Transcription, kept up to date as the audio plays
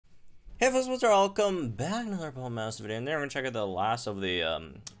Hey folks, what's up? Welcome back to another Paul Masters video, and then we're gonna check out the last of the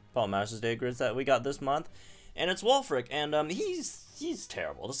Paul Masters Day grids that we got this month, and it's Wulfric, and he's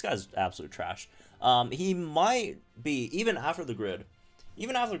terrible. This guy's absolute trash. He might be even after the grid, he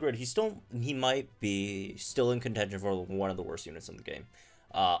might be still in contention for one of the worst units in the game,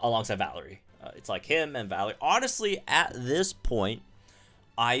 alongside Valerie. It's like him and Valerie. Honestly, at this point,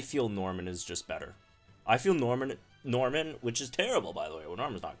 I feel Norman is just better. I feel Norman, which is terrible, by the way. Well,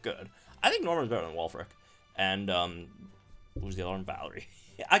 Norman's not good. I think Norman's better than Wulfric. And, who's the other one? Valerie.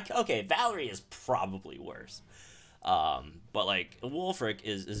 Okay, Valerie is probably worse. But, like, Wulfric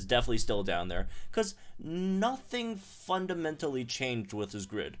is definitely still down there. Because nothing fundamentally changed with his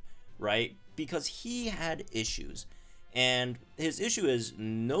grid, right? Because he had issues. And his issue is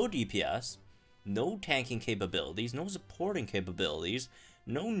no DPS, no tanking capabilities, no supporting capabilities,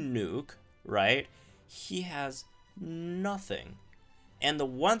 no nuke, right? He has nothing. And the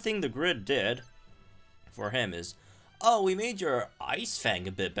one thing the grid did for him is, oh, we made your Ice Fang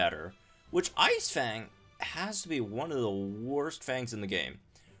a bit better. Which Ice Fang has to be one of the worst fangs in the game,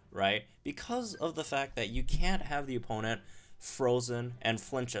 right? Because of the fact that you can't have the opponent frozen and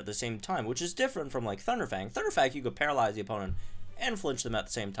flinch at the same time, which is different from like Thunder Fang. Thunder Fang, you could paralyze the opponent and flinch them at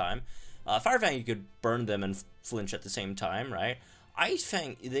the same time. Fire Fang, you could burn them and flinch at the same time, right? Ice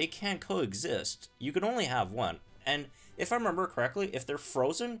Fang, they can't coexist. You can only have one. And if I remember correctly, if they're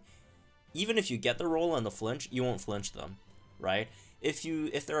frozen, even if you get the roll and the flinch, you won't flinch them, right? If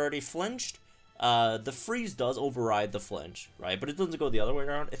they're already flinched, the freeze does override the flinch, right? But it doesn't go the other way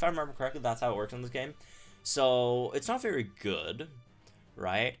around. If I remember correctly, that's how it works in this game. So it's not very good,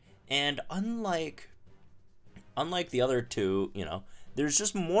 right? And unlike the other two, you know, there's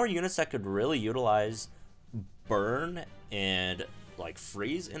just more units that could really utilize burn and like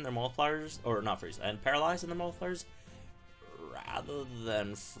freeze in their multipliers, or not freeze, and paralyze in their multipliers rather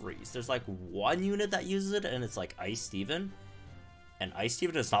than freeze. There's like one unit that uses it, and it's like Ice Steven, and Ice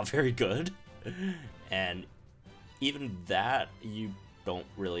Steven is not very good. And even that, you don't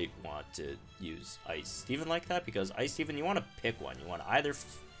really want to use Ice Steven like that, because Ice Steven, you want to pick one. You want to either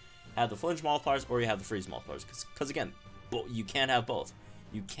have the flinch multipliers or you have the freeze multipliers, because again, you can't have both.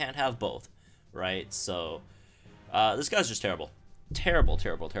 You can't have both, right? So this guy's just terrible. Terrible,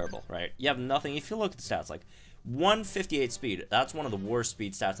 right? You have nothing. If you look at the stats, like 158 speed, that's one of the worst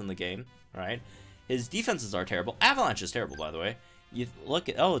speed stats in the game, right? His defenses are terrible. Avalanche is terrible, by the way. You look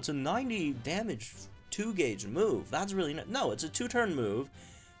at, oh, it's a 90 damage 2-gauge move. That's really no, it's a 2-turn move.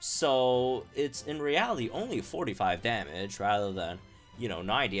 So it's in reality only 45 damage rather than, you know,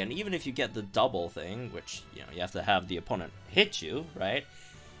 90. And even if you get the double thing, which, you know, you have to have the opponent hit you, right?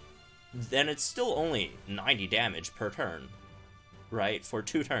 Then it's still only 90 damage per turn, right? For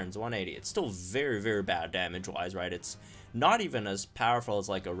 2 turns, 180. It's still very, very bad damage-wise, right? It's not even as powerful as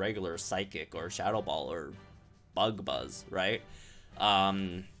like a regular Psychic or Shadow Ball or Bug Buzz, right?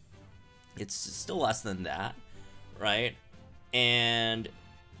 It's still less than that, right? And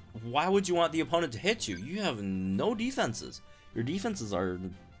why would you want the opponent to hit you? You have no defenses. Your defenses are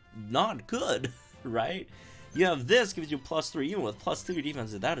not good, right? You have this, gives you +3, even with +3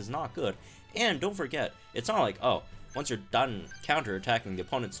 defenses, that is not good. And don't forget, it's not like, oh, once you're done counter-attacking, the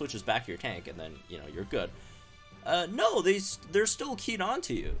opponent switches back to your tank, and then, you know, you're good. No, they're still keyed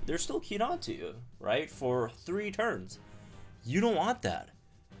onto you. They're still keyed onto you, right? For 3 turns. You don't want that,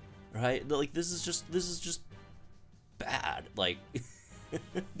 right? Like, this is just bad. Like,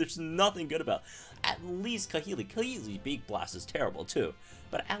 there's nothing good about it. At least Kahili's Beak Blast is terrible too.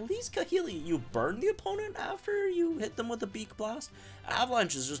 But at least Kahili, you burn the opponent after you hit them with a Beak Blast.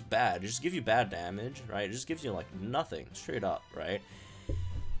 Avalanche is just bad. It just gives you bad damage, right? It just gives you like nothing, straight up, right?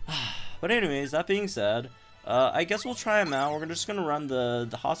 But anyways, that being said, I guess we'll try him out. We're just gonna run the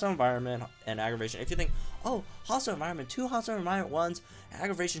hostile environment and aggravation. If you think, oh, hostile environment 2, hostile environment 1s,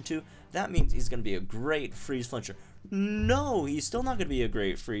 aggravation 2, that means he's gonna be a great freeze flincher. No, he's still not gonna be a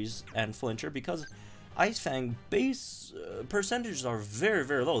great freeze and flincher, because Ice Fang base percentages are very,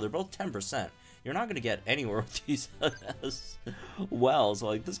 very low. They're both 10%. You're not gonna get anywhere with these as well. So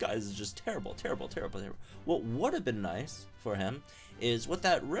like, this guy is just terrible. What would have been nice for him is with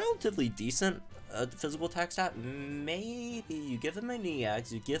that relatively decent physical attack stat, maybe you give him an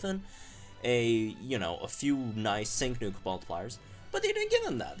EX, you give him a, you know, a few nice sync nuke multipliers, but they didn't give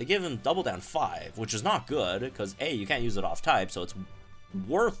him that. They gave him double down 5, which is not good, because A, you can't use it off type, so it's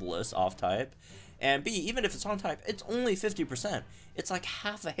worthless off type, and B, even if it's on type, it's only 50%. It's like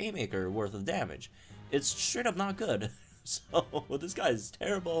half a Haymaker worth of damage. It's straight up not good. So this guy is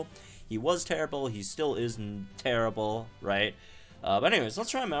terrible. He was terrible. He still is terrible, right? But anyways, let's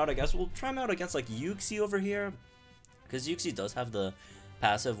try him out. I guess we'll try him out against like Yuxi over here, because Yuxi does have the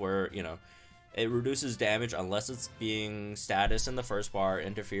passive where, you know, it reduces damage unless it's being status in the first bar,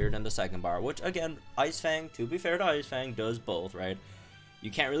 interfered in the second bar, which, again, Ice Fang, to be fair to Ice Fang, does both, right?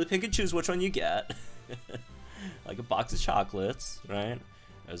 You can't really pick and choose which one you get. Like a box of chocolates, right?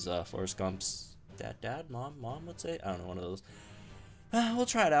 As Forrest Gump's dad, mom, let's say? I don't know, one of those. We'll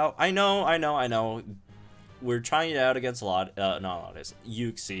try it out. I know. We're trying it out against not a lot of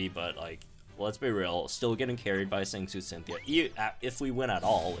Yuxi, but, like, let's be real, still getting carried by Singsu Cynthia. If we win at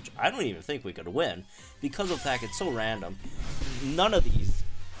all, which I don't even think we could win, because of the fact it's so random, none of these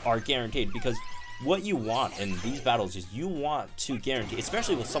are guaranteed, because what you want in these battles is you want to guarantee,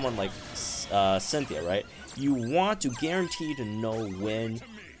 especially with someone like Cynthia, right? You want to guarantee to know when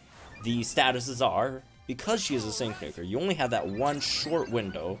the statuses are, because she is a sync taker. You only have that one short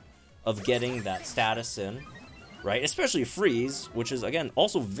window of getting that status in, right? Especially freeze, which is, again,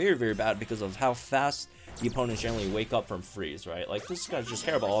 also very, very bad because of how fast the opponents generally wake up from freeze, right? Like, this guy's just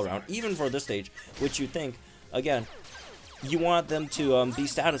terrible all around, even for this stage, which you think, again, you want them to be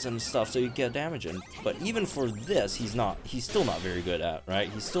status and stuff so you get damage in. But even for this, he's still not very good at, right?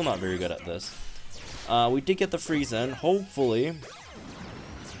 He's still not very good at this. We did get the freeze in, hopefully.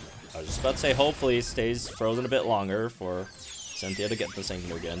 I was just about to say, hopefully it stays frozen a bit longer for Cynthia to get the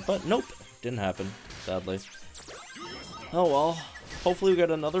Sync again. But nope, didn't happen, sadly. Oh well, hopefully we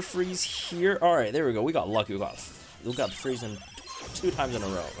got another freeze here. Alright, there we go, we got lucky, we got freeze in 2 times in a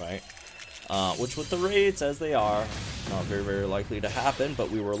row, right? Which with the raids as they are, not very, very likely to happen, but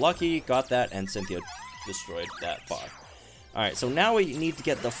we were lucky, got that, and Cynthia destroyed that bar. Alright, so now we need to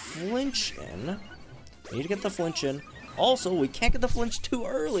get the flinch in. Also, we can't get the flinch too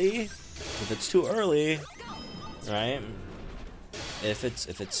early. If it's too early, right? If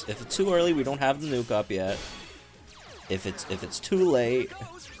it's too early, we don't have the nuke up yet. If it's too late,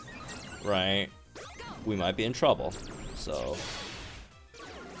 right, we might be in trouble. So,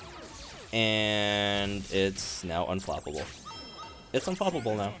 and it's now unflappable. It's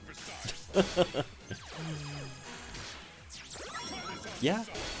unflappable now. Yeah,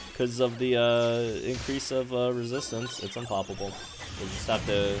 because of the increase of resistance, it's unflappable. We'll just have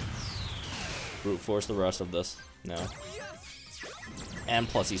to brute force the rest of this now. And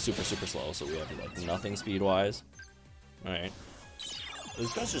plus, he's super, super slow, so we have like nothing speed-wise. Alright.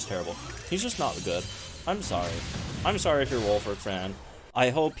 This guy's just terrible. He's just not good. I'm sorry. I'm sorry if you're a Wulfric fan. I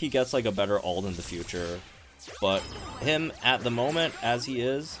hope he gets like a better ult in the future. But him, at the moment, as he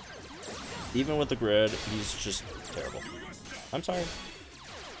is, even with the grid, he's just terrible. I'm sorry.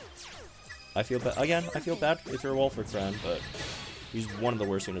 I feel bad. Again, I feel bad if you're a Wulfric fan, but he's one of the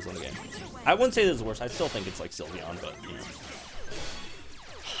worst units in the game. I wouldn't say this is the worst. I still think it's like Sylveon, but, you know.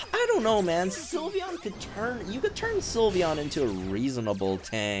 I don't know, man. Sylveon could turn... You could turn Sylveon into a reasonable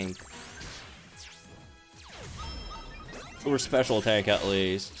tank. Or special tank, at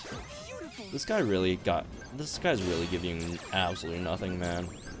least. This guy really got... This guy's really giving absolutely nothing, man.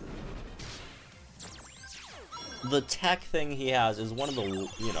 The tech thing he has is one of the,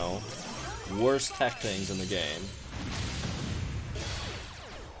 you know, worst tech things in the game.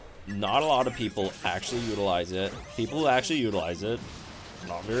 Not a lot of people actually utilize it. People who actually utilize it,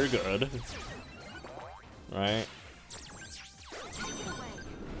 not very good. Right?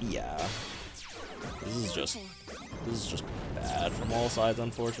 Yeah. This is just bad from all sides,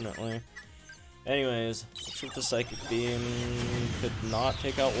 unfortunately. Anyways, let's see if the Psychic Beam could not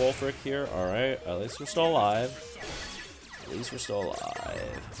take out Wulfric here. Alright, at least we're still alive. At least we're still alive.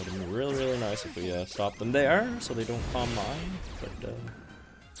 It would have been really, really nice if we stop them there, so they don't calm mine. But,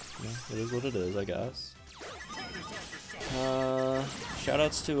 you know, it is what it is, I guess.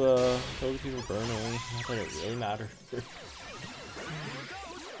 Shoutouts to the people burning. Not that it really mattered.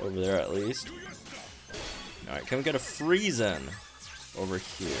 Over there, at least. Alright, can we get a freeze in over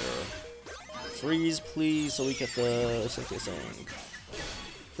here? Freeze, please, so we get the Cynthia thing.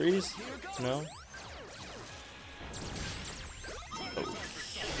 Freeze? No?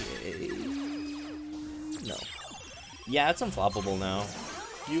 Okay. No. Yeah, it's unflappable now.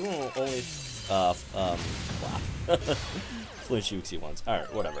 You will only, flap. Flinch Yuxi once.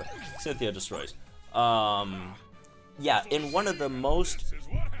 Alright, whatever. Cynthia destroys. Yeah, in one of the most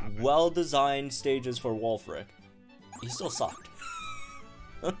well-designed stages for Wulfric, he still sucked.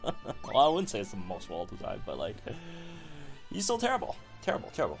 Well, I wouldn't say it's the most well-designed, but, like, he's still terrible. Terrible,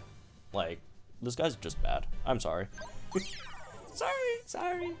 terrible. Like, this guy's just bad. I'm sorry.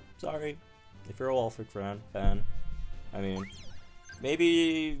 Sorry. If you're a Wulfric fan, I mean,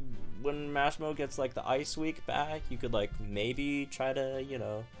 maybe when Massimo gets, like, the Ice Week back, you could, like, maybe try to, you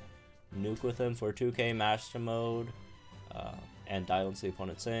know, nuke with him for 2k Master Mode, and dilence the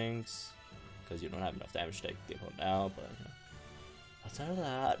opponent sinks, because you don't have enough damage to take the opponent out, but, you know, outside of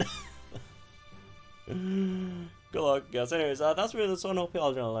that. Good luck, guys. Anyways, that's really this one. Hope you all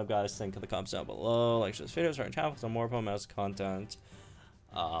enjoyed the guys. Think in the comments down below. Like this video, start channel for some more Pomas content.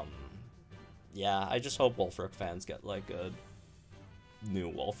 Yeah, I just hope Wulfric fans get like a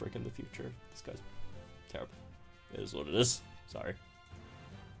new Wulfric in the future. This guy's terrible. It is what it is. Sorry.